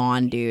he's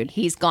gone, dude.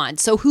 He's gone.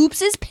 So Hoopz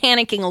is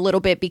panicking a little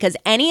bit because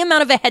any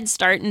amount of a head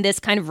start in this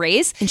kind of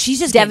race, and she's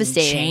just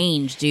devastating. Getting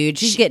changed, dude.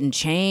 She's getting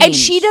changed, and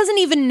she doesn't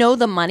even know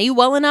the money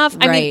well enough.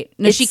 Right? I mean,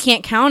 no, she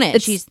can't count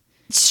it. It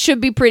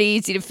should be pretty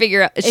easy to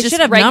figure out. It's it just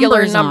should have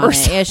regular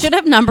numbers. It should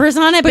have numbers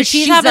on it, but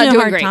she's having a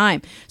hard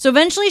time. So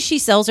eventually, she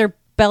sells her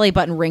belly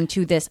button ring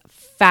to this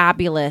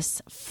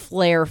fabulous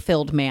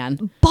flare-filled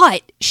man.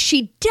 But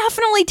she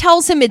definitely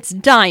tells him it's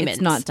diamonds.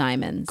 It's not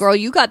diamonds. Girl,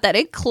 you got that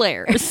at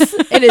Claire's.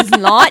 It is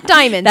not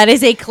diamonds. That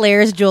is a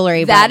Claire's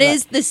jewelry. That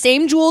is the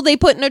same jewel they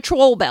put in a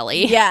troll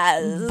belly.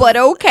 Yes. But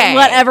okay.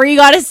 Whatever you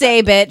gotta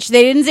say, bitch.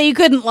 They didn't say you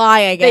couldn't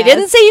lie, I guess. They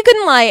didn't say you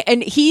couldn't lie.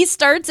 And he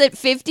starts at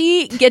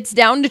 50, gets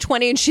down to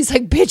 20, and she's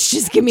like, bitch,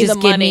 just give me the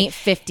money. Just give me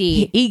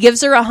 50. He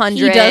gives her 100.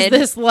 He does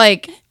this,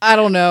 like, I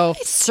don't know.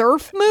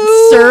 Surf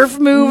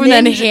move. And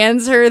then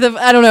hands her the,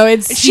 I don't know.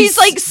 She's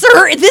like,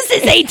 sir, this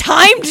is a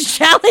timed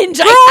challenge.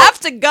 I have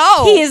to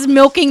go. He is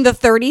milking the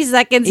 30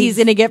 seconds he's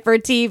going to get for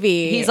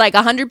TV. He's like,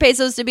 100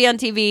 pesos to be on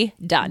TV.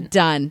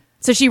 Done.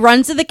 So she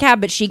runs to the cab,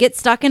 but she gets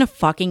stuck in a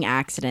fucking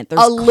accident.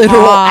 There's a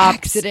literal cops.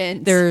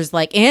 accident. There's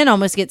like, Anne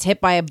almost gets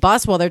hit by a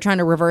bus while they're trying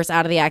to reverse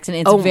out of the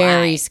accident. It's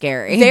very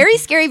scary. Very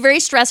scary,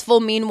 very stressful.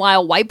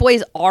 Meanwhile, White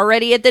Boy's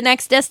already at the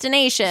next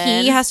destination.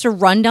 He has to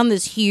run down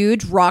this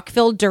huge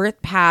rock-filled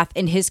dirt path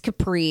in his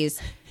capris.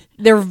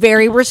 They're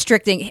very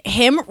restricting.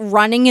 Him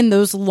running in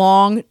those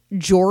long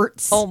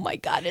jorts. Oh my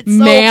God, it's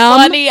so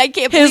funny. I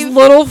can't believe his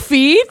little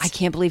feet. I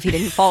can't believe he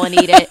didn't fall and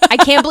eat it. I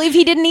can't believe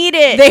he didn't eat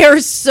it. They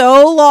are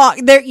so long.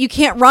 You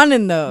can't run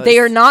in those. They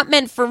are not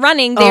meant for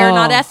running. They are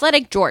not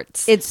athletic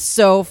jorts. It's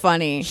so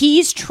funny.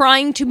 He's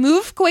trying to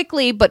move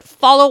quickly, but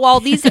follow all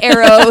these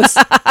arrows.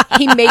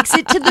 He makes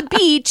it to the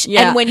beach.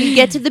 Yeah. And when you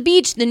get to the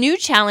beach, the new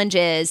challenge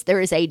is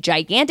there is a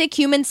gigantic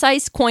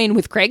human-sized coin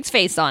with Craig's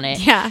face on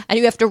it. Yeah. And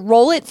you have to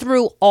roll it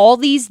through all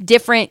these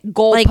different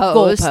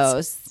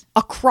goalposts.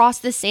 Across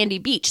the sandy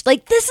beach.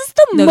 Like, this is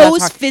the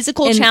most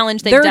physical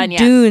challenge they've done yet.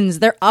 They're dunes.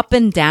 They're up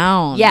and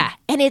down. Yeah.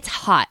 And it's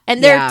hot.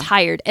 And they're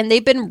tired. And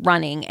they've been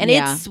running. And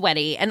it's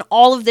sweaty. And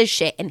all of this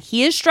shit. And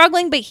he is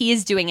struggling, but he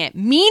is doing it.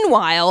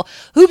 Meanwhile,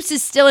 Hoopz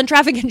is still in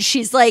traffic. And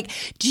she's like,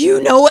 do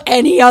you know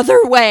any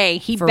other way?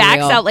 He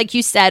backs out, like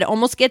you said,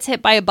 almost gets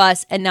hit by a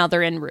bus. And now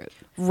they're en route.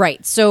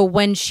 Right. So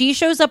when she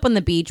shows up on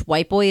the beach,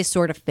 White Boy is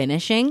sort of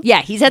finishing.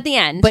 Yeah, he's at the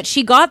end. But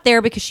she got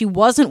there because she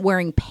wasn't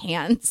wearing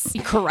pants.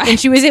 Correct. And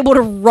she was able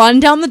to run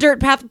down the dirt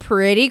path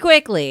pretty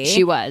quickly.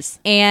 She was.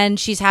 And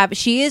she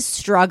is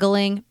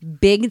struggling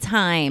big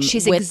time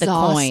She's with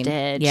exhausted. the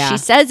coin. Yeah. She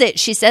says it.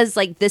 She says,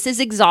 like, this is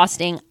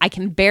exhausting. I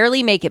can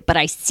barely make it, but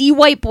I see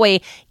White Boy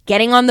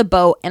getting on the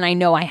boat and I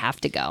know I have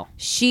to go.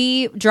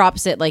 She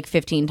drops it like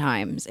 15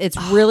 times. It's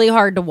really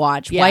hard to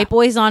watch. Yeah. White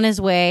Boy's on his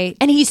way.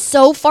 And he's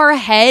so far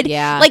ahead.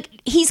 Yeah. Like,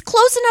 he's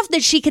close enough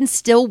that she can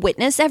still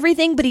witness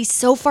everything, but he's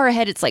so far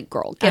ahead, it's like,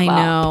 girl, give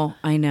up.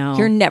 I know.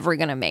 You're never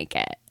going to make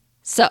it.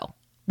 So,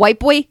 White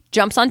Boy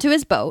jumps onto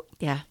his boat.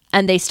 Yeah.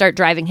 And they start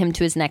driving him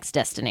to his next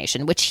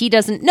destination, which he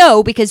doesn't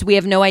know because we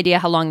have no idea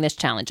how long this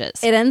challenge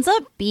is. It ends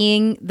up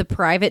being the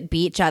private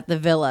beach at the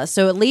villa.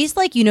 So at least,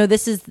 like,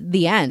 this is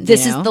the end.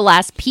 This is the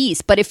last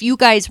piece. But if you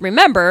guys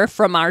remember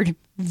from our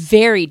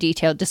very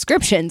detailed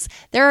descriptions,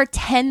 there are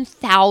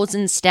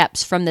 10,000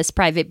 steps from this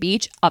private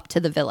beach up to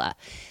the villa.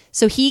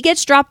 So he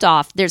gets dropped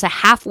off. There's a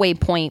halfway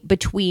point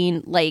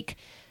between, like,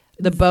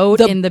 the boat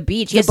and the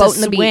beach. The boat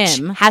and the beach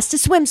has to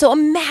swim. So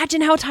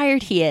imagine how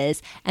tired he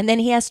is. And then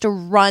he has to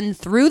run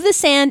through the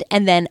sand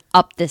and then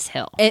up this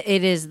hill.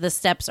 It is. The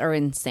steps are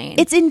insane.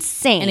 It's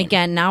insane. And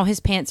again, now his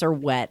pants are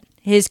wet.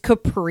 His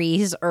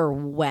capris are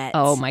wet.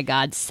 Oh my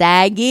God.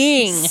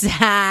 Sagging.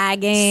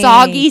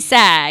 Soggy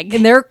sag.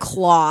 And they're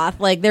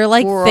cloth. Like, they're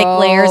like thick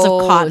layers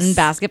of cotton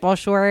basketball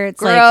shorts.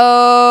 Gross.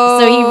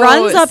 Like, so he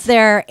runs up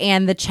there,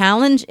 and the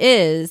challenge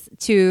is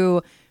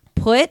to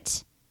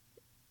put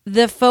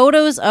the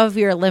photos of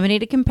your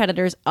eliminated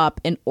competitors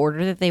up in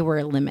order that they were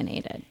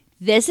eliminated.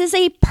 This is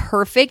a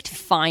perfect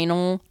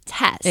final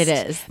test. It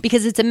is.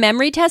 Because it's a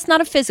memory test,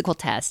 not a physical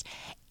test.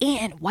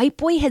 And White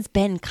Boy has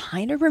been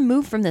kind of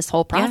removed from this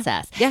whole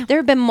process. Yeah. There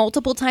have been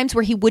multiple times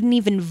where he wouldn't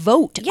even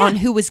vote on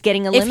who was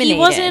getting eliminated. If he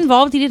wasn't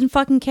involved, he didn't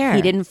fucking care.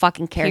 He didn't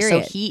fucking care.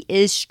 Period. So he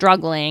is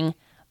struggling.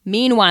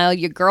 Meanwhile,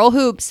 your girl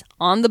Hoopz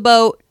on the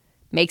boat,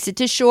 makes it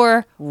to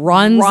shore,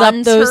 runs up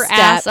those her steps.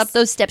 ass up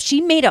those steps. She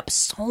made up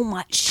so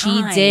much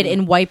time. She did,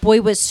 and White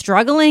Boy was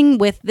struggling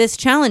with this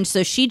challenge.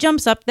 So she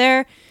jumps up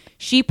there,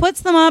 She puts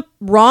them up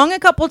wrong a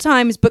couple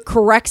times, but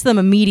corrects them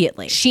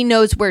immediately. She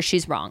knows where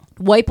she's wrong.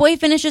 White boy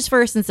finishes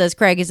first and says,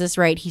 Craig, is this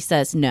right? He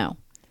says no.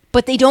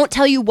 But they don't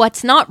tell you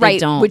what's not They right,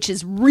 don't. which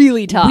is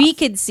really tough. We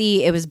could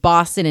see it was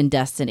Boston and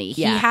Destiny.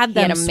 Yeah, he had he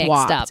them had 'em mixed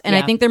swapped. up, And I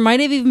yeah. think there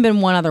might have even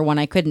been one other one.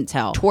 I couldn't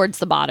tell. Towards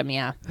the bottom,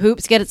 yeah.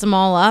 Hoopz gets them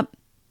all up.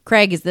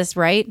 Craig, is this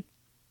right?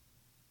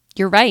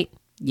 You're right.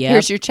 Yep.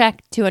 Here's your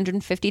check,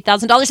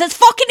 $250,000. That's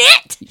fucking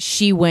it.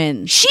 She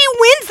wins. She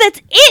wins.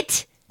 That's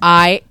it.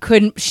 I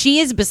couldn't. She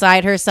is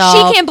beside herself.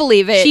 She can't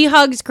believe it. She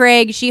hugs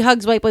Craig. She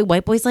hugs White Boy.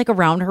 White Boy's like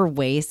around her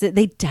waist.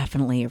 They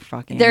definitely are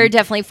fucking. They're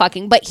definitely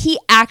fucking. But he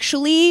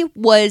actually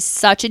was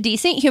such a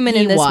decent human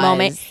in this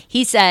moment.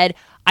 He said,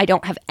 I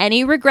don't have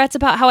any regrets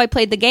about how I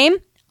played the game.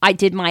 I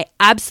did my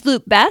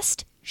absolute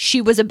best. She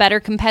was a better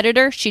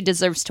competitor. She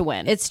deserves to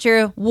win. It's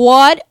true.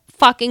 What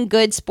fucking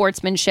good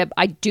sportsmanship.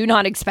 I do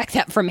not expect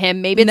that from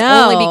him. Maybe it's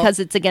No. only because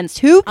it's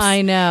against Hoopz.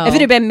 I know. If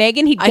it had been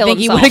Megan, he'd kill himself.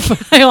 he would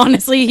have.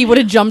 Honestly, he would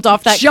have jumped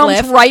off that Jumped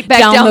cliff, right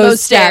back down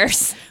those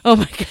stairs. Oh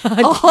my god,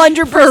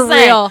 100%. For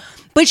real.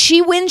 But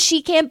she wins.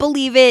 She can't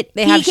believe it.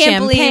 They he have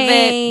can't believe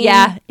champagne. it.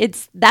 Yeah,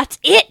 that's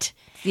it.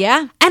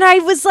 Yeah, And I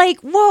was like,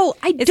 whoa,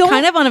 it's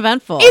kind of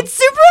uneventful. It's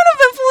super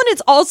uneventful, and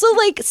it's also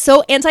like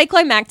so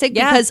anticlimactic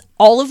Yeah. because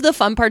all of the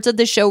fun parts of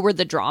the show were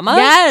the drama,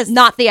 Yes.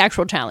 not the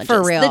actual challenges.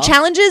 For real. The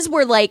challenges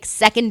were like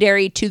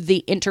secondary to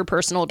the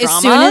interpersonal drama.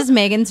 As soon as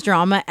Megan's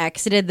drama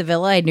exited the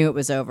villa, I knew it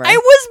was over. I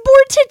was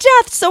bored to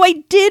death, so I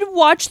did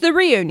watch the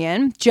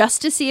reunion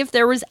just to see if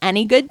there was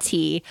any good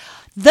tea.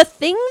 The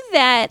thing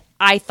that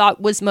I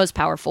thought was most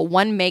powerful,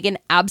 one, Megan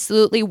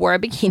absolutely wore a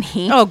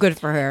bikini. Oh, good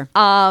for her.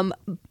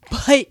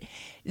 But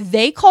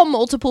they call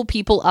multiple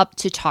people up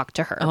to talk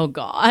to her. Oh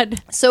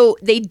God. So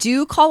they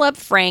do call up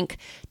Frank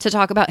to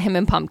talk about him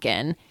and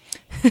Pumpkin.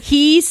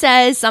 He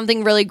says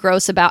something really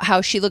gross about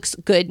how she looks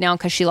good now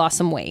because she lost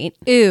some weight.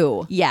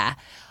 Ew. Yeah.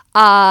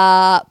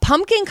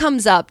 Pumpkin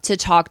comes up to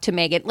talk to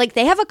Megan. Like,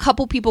 they have a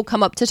couple people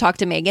come up to talk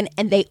to Megan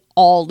and they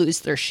all lose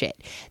their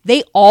shit.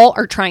 They all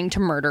are trying to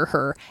murder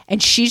her.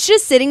 And she's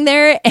just sitting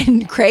there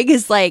and Craig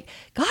is like,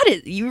 God,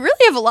 you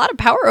really have a lot of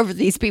power over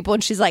these people.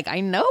 And she's like, I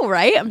know,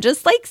 right? I'm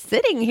just like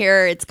sitting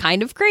here. It's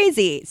kind of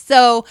crazy.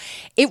 So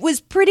it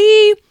was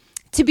pretty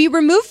to be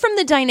removed from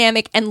the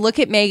dynamic and look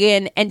at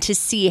Megan and to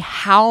see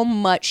how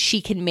much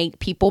she can make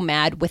people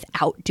mad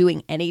without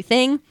doing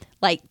anything.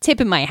 Like,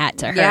 tipping my hat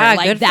to her. Yeah,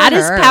 like, good for that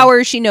is her.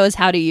 power. She knows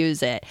how to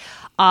use it.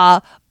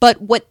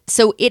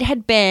 So it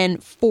had been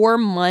 4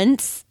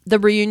 months. The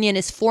reunion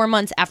is 4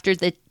 months after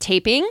the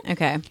taping.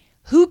 Okay.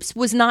 Hoopz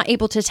was not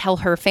able to tell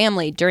her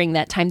family during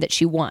that time that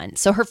she won.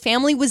 So her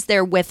family was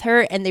there with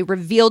her and they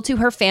revealed to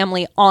her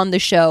family on the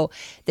show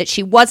that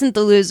she wasn't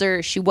the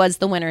loser, she was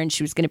the winner, and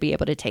she was going to be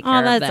able to take care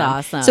of them. that's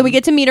awesome. So we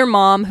get to meet her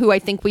mom, who I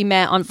think we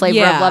met on Flavor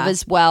Yeah. of Love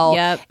as well.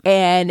 Yep.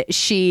 And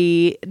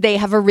they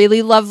have a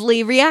really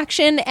lovely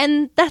reaction,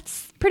 and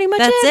that's pretty much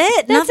That's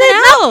it. That's Nothing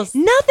else.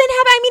 Nothing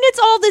happened. I mean, it's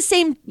all the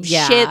same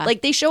Yeah. shit.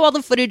 Like, they show all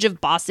the footage of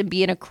Boston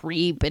being a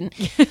creep, and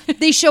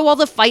they show all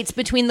the fights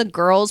between the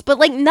girls, but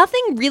like nothing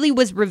really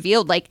was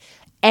revealed. Like,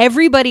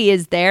 everybody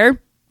is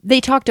there. They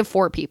talked to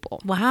 4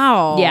 people.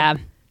 Wow. Yeah.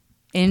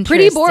 Interesting.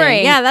 Pretty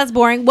boring. Yeah, that's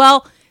boring.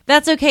 Well,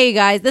 that's okay, you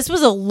guys. This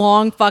was a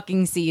long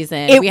fucking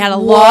season. It we had a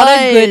lot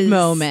of good was.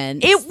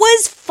 moments. It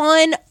was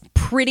fun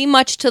pretty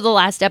much to the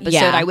last episode,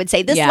 Yeah. I would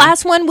say. This Yeah.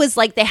 last one was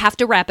like they have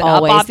to wrap it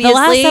always. up, obviously. The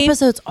last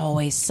episodes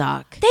always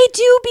suck. They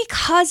do,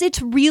 because it's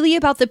really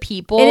about the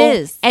people. It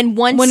is. And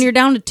once when you're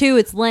down to 2,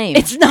 it's lame.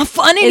 it's not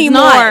fun It's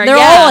anymore. not. They're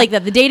Yeah. all like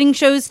that. The dating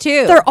shows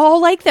too. They're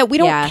all like that. We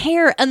don't Yeah.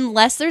 care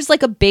unless there's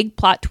like a big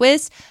plot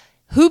twist.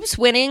 Hoopz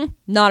winning,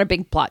 not a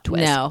big plot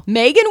twist. No.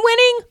 Megan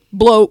winning,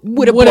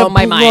 would have Would've blown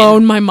my mind.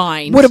 blown my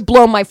mind. Would have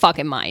blown my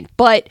fucking mind.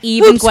 But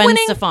Even Hoopz Gwen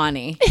winning,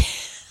 Stefani.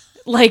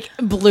 Like,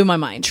 blew my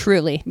mind.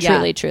 truly,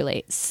 Yeah.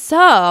 truly.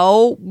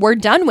 So we're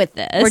done with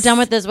this. We're done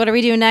with this. What are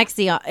we doing next?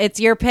 It's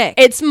your pick.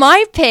 It's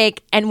my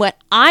pick, and what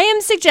I am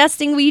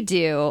suggesting we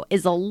do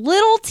is a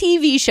little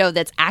TV show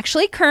that's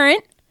actually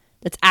current,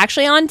 that's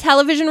actually on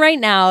television right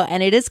now,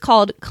 and it is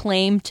called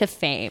Claim to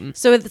Fame.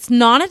 So it's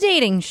not a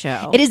dating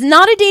show. It is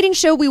not a dating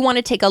show. We want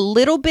to take a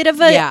little bit of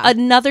Yeah.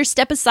 another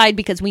step aside,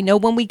 because we know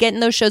when we get in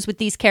those shows with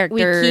these We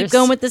characters, keep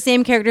going with the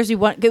same characters. We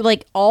want,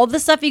 like, all the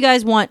stuff you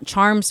guys want.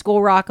 Charm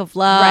School, Rock of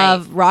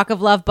Love, Right. Rock of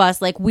Love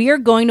Bus. Like, we are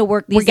going to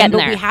work these We're getting in, but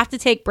there. we have to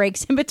take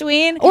breaks in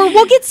between. or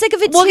we'll get sick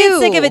of it We'll too. get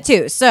sick of it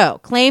too. So,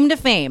 Claim to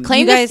Fame.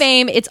 Claim You to guys-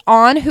 Fame. It's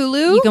on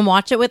Hulu. You can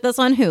watch it with us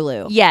on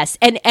Hulu. Yes,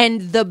 and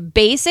the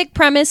basic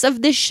premise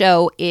of this show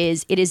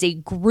is it is a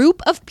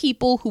group of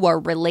people who are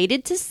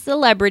related to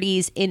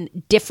celebrities in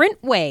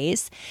different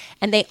ways,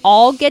 and they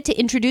all get to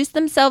introduce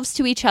themselves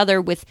to each other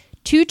with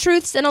 2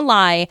 truths and a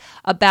lie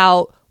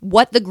about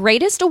what the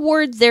greatest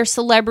award their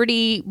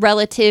celebrity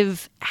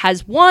relative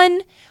has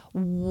won,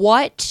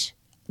 what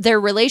their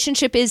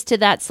relationship is to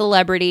that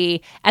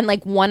celebrity, and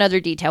like one other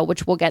detail,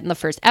 which we'll get in the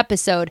first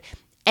episode.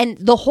 And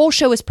the whole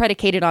show is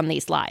predicated on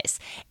these lies.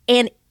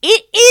 And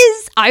It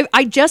is.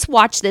 I just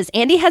watched this.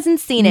 Andy hasn't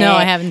seen it. No,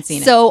 I haven't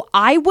seen it. So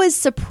I was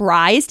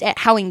surprised at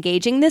how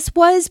engaging this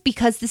was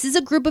because this is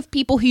a group of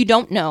people who you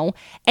don't know.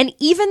 And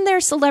even their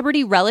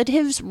celebrity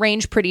relatives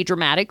range pretty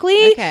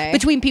dramatically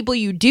between people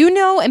you do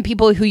know and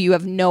people who you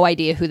have no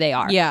idea who they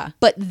are. Yeah.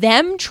 But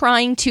them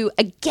trying to,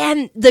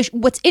 again,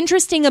 what's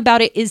interesting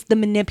about it is the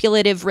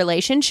manipulative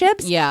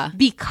relationships. Yeah.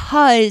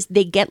 Because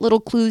they get little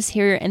clues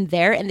here and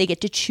there and they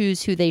get to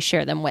choose who they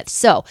share them with.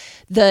 So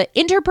the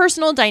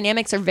interpersonal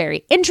dynamics are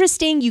very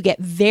interesting. You get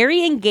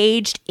very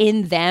engaged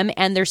in them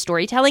and their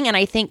storytelling. And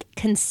I think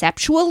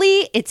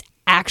conceptually, it's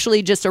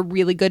actually just a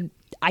really good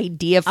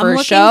idea for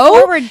a show. I'm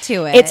looking forward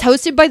to it. It's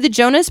hosted by the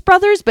Jonas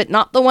Brothers, but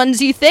not the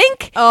ones you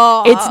think.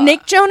 Oh. It's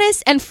Nick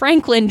Jonas and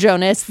Franklin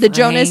Jonas, the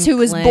Jonas who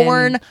was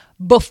born at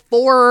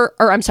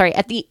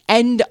the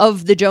end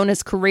of the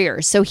Jonas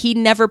career. So he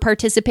never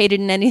participated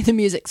in any of the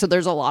music. So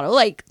there's a lot of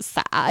like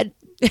sad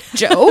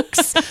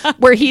jokes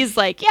where he's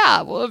like,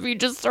 yeah, well, if you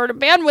just start a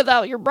band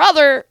without your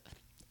brother.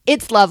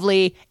 It's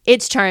lovely.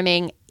 It's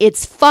charming.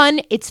 It's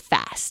fun. It's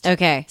fast.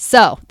 Okay.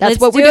 So that's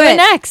Let's what we're do doing it.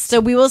 next. So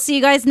we will see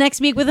you guys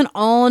next week with an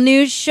all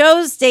new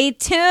show. Stay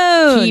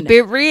tuned. Keep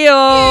it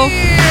real.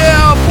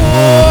 Yeah,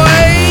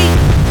 boy.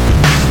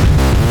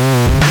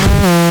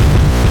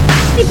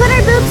 We put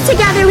our boobs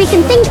together, we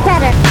can think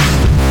better.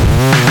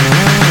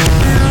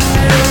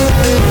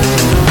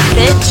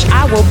 Bitch,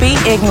 I will be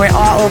ignorant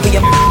all over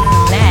your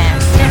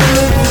ass.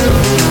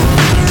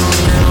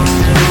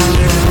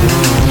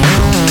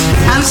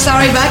 I'm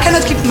sorry, but I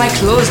cannot keep my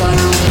clothes on.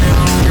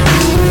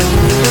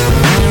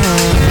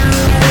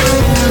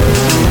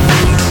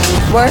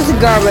 Where's the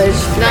garbage?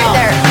 Right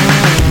there.